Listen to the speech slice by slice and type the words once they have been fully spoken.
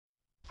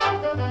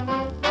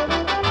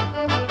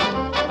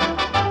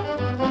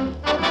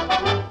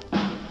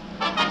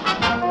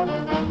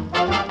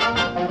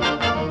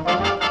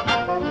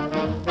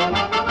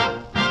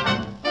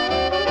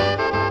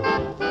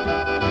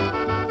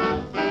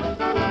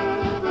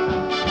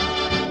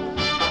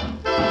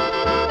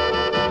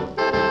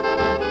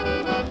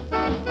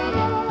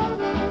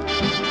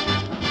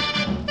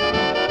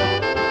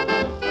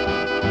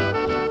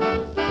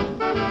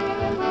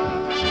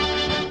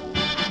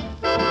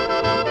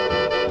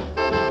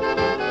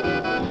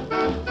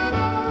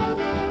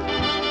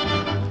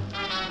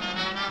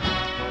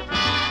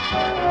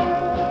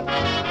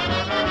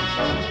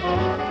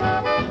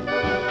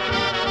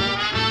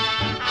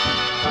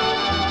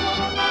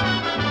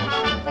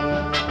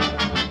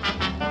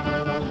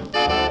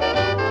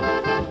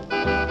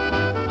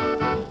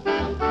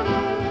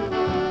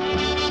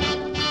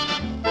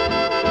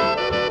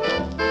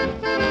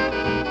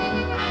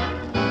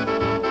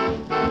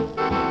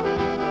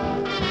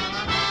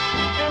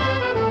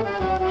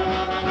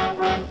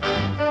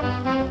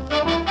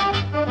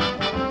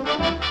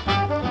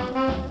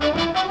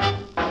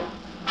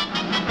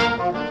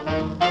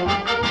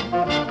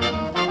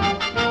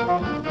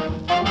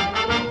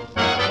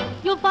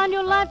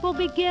Your life will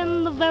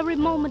begin the very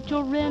moment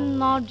you're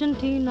in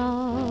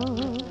Argentina.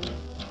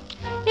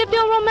 If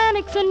you're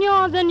romantic,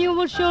 senor, then you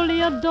will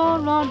surely adore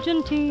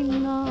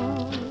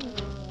Argentina.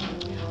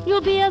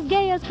 You'll be as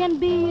gay as can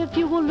be if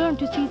you will learn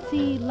to see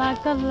sea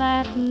like a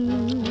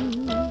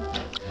Latin.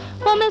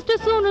 For Mr.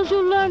 Soon as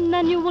you learn,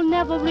 then you will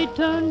never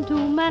return to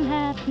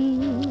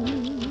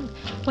Manhattan.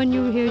 When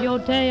you hear your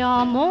te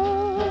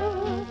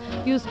amo,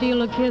 you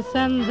steal a kiss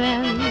and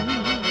then,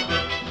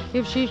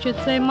 if she should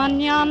say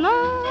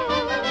mañana,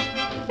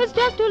 it's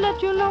just to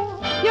let you know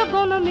you're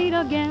gonna meet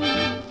again.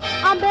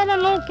 I bet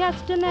an old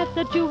castanet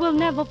that you will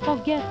never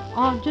forget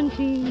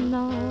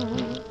Argentina,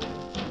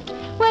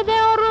 where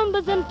there are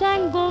rumbas and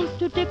tangos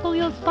to tickle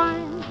your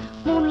spine,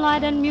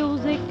 moonlight and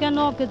music and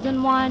orchids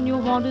and wine. You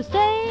want to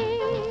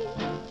stay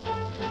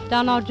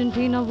down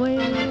Argentina way.